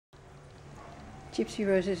Gypsy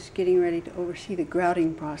Rose is getting ready to oversee the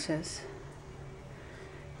grouting process.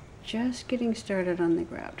 Just getting started on the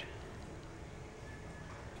grout.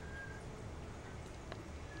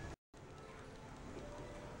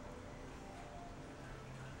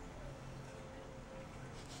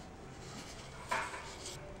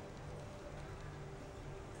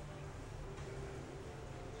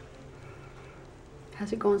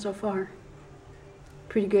 How's it going so far?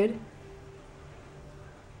 Pretty good?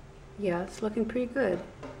 Yeah, it's looking pretty good.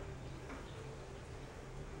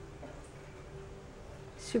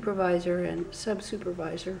 Supervisor and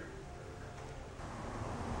sub-supervisor.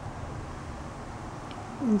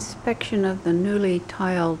 Inspection of the newly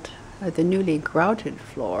grouted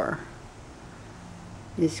floor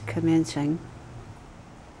is commencing.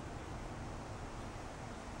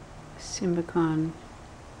 Simbicon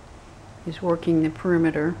is working the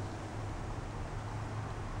perimeter.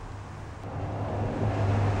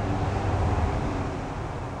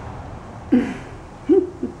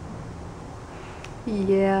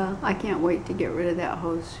 Yeah, I can't wait to get rid of that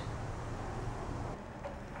hose.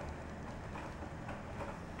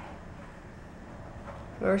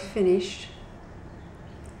 Floor's finished,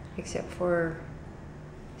 except for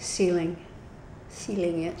sealing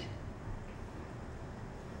it.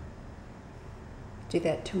 Do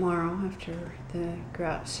that tomorrow after the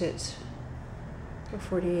grout sits for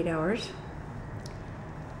 48 hours.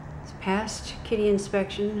 It's past kitty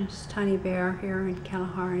inspection. It's Tiny Bear here in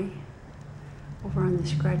Kalahari, over on the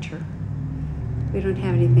scratcher. We don't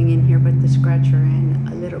have anything in here but the scratcher and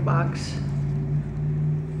a litter box.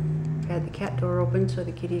 Got the cat door open so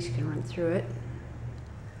the kitties can run through it.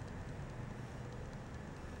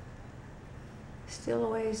 Still a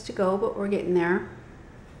ways to go, but we're getting there.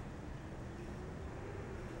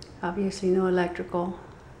 Obviously no electrical.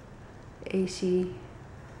 The AC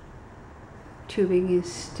tubing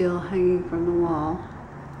is still hanging from the wall,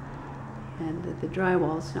 and the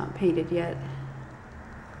drywall's not painted yet.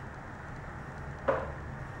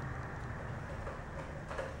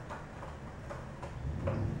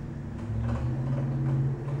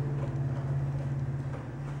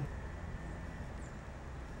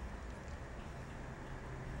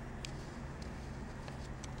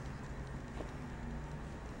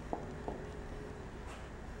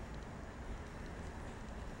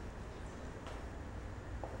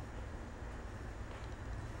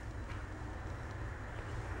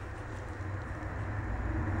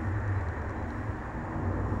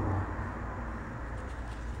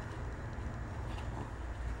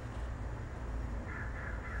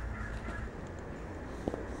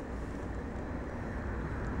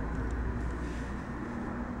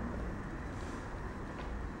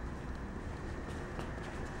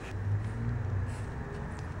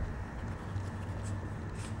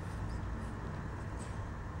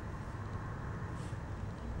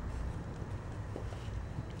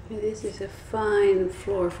 This is a fine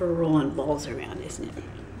floor for rolling balls around, isn't it?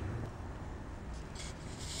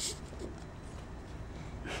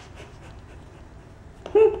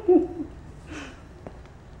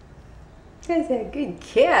 That's a good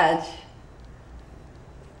catch.